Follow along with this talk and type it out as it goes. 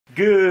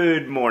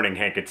Good morning,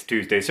 Hank. It's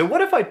Tuesday. So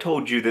what if I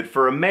told you that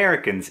for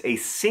Americans, a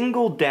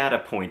single data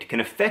point can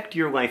affect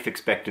your life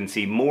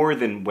expectancy more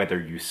than whether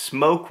you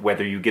smoke,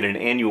 whether you get an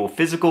annual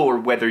physical, or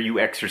whether you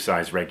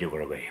exercise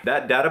regularly?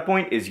 That data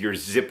point is your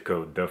zip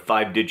code, the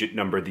 5-digit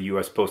number the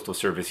US Postal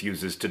Service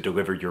uses to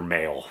deliver your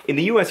mail. In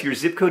the US, your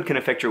zip code can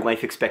affect your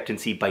life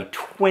expectancy by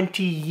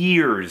 20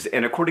 years,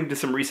 and according to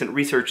some recent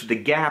research, the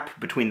gap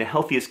between the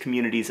healthiest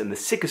communities and the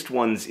sickest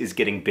ones is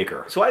getting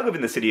bigger. So I live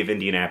in the city of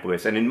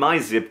Indianapolis, and in my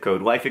zip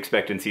code, life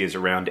expectancy is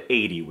around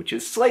 80, which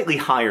is slightly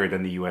higher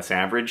than the US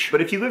average. But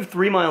if you live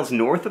 3 miles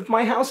north of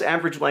my house,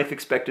 average life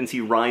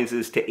expectancy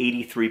rises to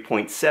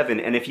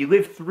 83.7, and if you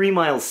live 3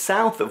 miles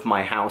south of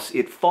my house,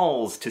 it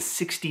falls to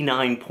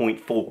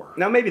 69.4.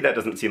 Now maybe that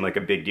doesn't seem like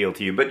a big deal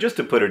to you, but just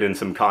to put it in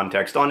some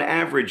context, on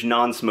average,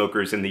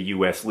 non-smokers in the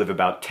US live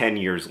about 10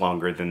 years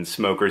longer than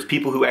smokers.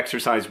 People who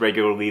exercise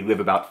regularly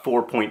live about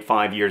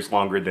 4.5 years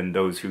longer than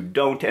those who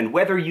don't, and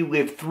whether you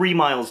live 3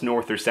 miles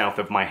north or south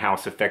of my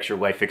house affects your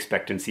life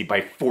expectancy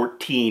by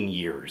 14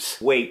 years.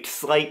 Wait,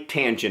 slight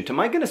tangent. Am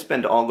I gonna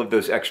spend all of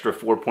those extra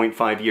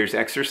 4.5 years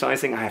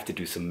exercising? I have to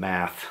do some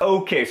math.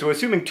 Okay, so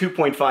assuming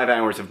 2.5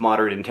 hours of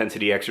moderate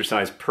intensity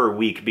exercise per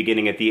week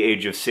beginning at the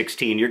age of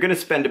 16, you're gonna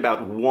spend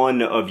about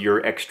 1 of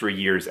your extra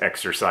years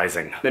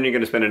exercising. Then you're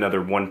gonna spend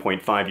another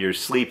 1.5 years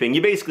sleeping.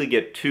 You basically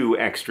get 2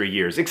 extra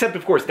years, except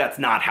of course that's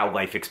not how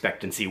life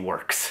expectancy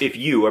works. If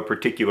you, a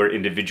particular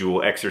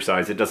individual,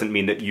 exercise, it doesn't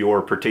mean that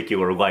your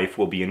particular life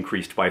will be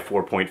increased by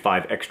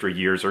 4.5 extra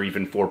years or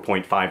even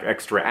 4.5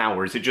 extra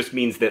hours. It just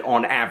means that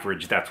on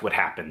average that's what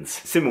happens.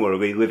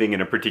 Similarly, living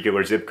in a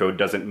particular zip code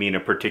doesn't mean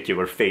a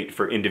particular fate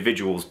for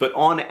individuals, but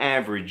on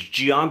average,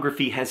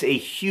 geography has a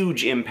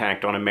huge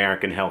impact on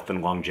American health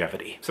and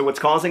longevity. So what's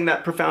causing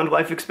that profound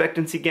life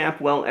expectancy gap?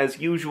 Well, as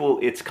usual,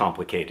 it's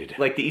complicated.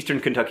 Like the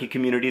Eastern Kentucky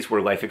communities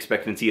where life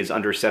expectancy is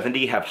under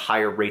 70 have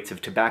higher rates of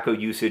tobacco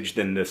usage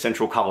than the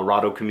Central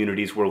Colorado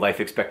communities where life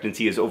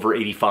expectancy is over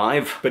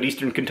 85. But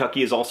Eastern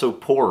Kentucky is also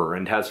poorer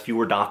and has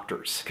fewer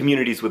doctors.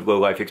 Communities with low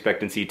life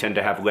expectancy tend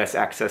to have less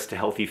access to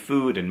healthy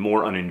food and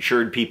more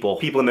uninsured people.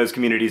 People in those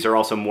communities are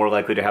also more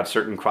likely to have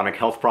certain chronic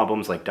health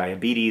problems like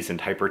diabetes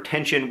and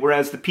hypertension,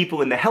 whereas the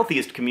people in the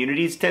healthiest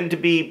communities tend to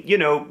be, you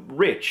know,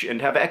 rich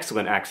and have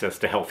excellent access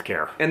to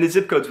healthcare. And the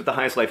zip codes with the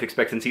highest life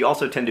expectancy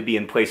also tend to be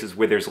in places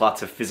where there's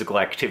lots of physical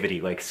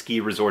activity, like ski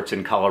resorts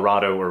in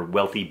Colorado or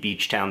wealthy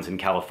beach towns in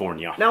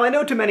California. Now, I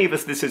know to many of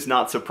us this is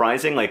not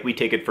surprising, like we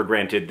take it for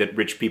granted that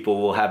rich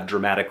people will have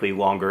dramatically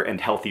longer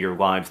and healthier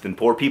lives than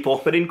poor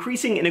people, but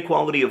increasing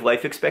inequality of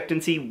life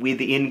expectancy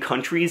within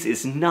countries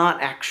is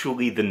not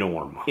actually the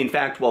norm. In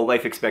fact, while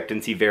life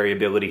expectancy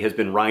variability has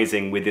been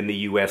rising within the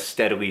US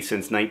steadily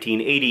since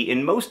 1980,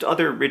 in most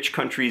other rich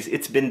countries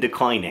it's been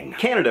declining.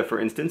 Canada, for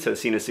instance, has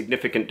seen a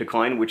significant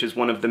decline, which is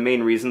one of the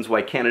main reasons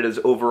why Canada's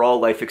overall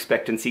life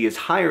expectancy is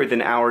higher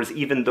than ours,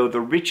 even though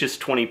the richest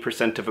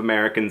 20% of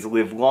Americans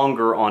live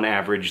longer on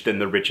average than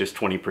the richest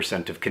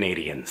 20% of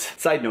Canadians.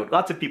 Side note,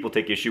 lots of people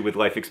take issue with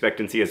life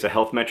expectancy as a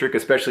health metric,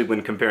 especially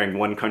when comparing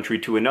one country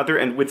to another,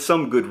 and with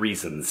some good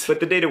reasons. But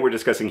the data we're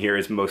discussing here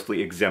is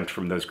mostly exempt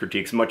from those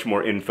critiques. Much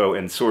more info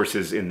and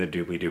sources in the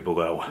doobly-doo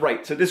below.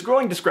 Right, so this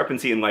growing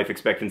discrepancy in life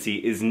expectancy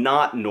is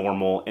not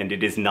normal and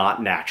it is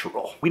not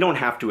natural. We don't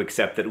have to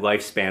accept that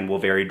lifespan will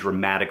vary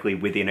dramatically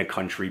within a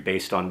country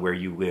based on where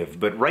you live,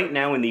 but right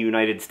now in the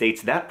United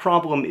States, that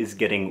problem is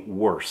getting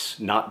worse,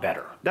 not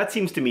better. That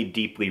seems to me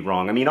deeply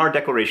wrong. I mean, our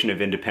Declaration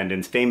of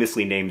Independence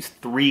famously names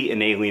 3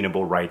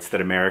 inalienable rights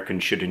that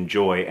Americans should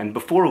enjoy, and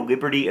before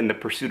liberty and the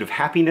pursuit of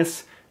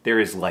happiness, there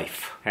is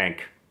life.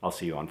 Hank, I'll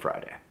see you on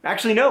Friday.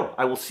 Actually, no,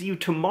 I will see you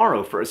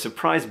tomorrow for a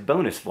surprise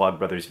bonus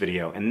Vlogbrothers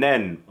video, and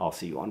then I'll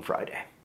see you on Friday.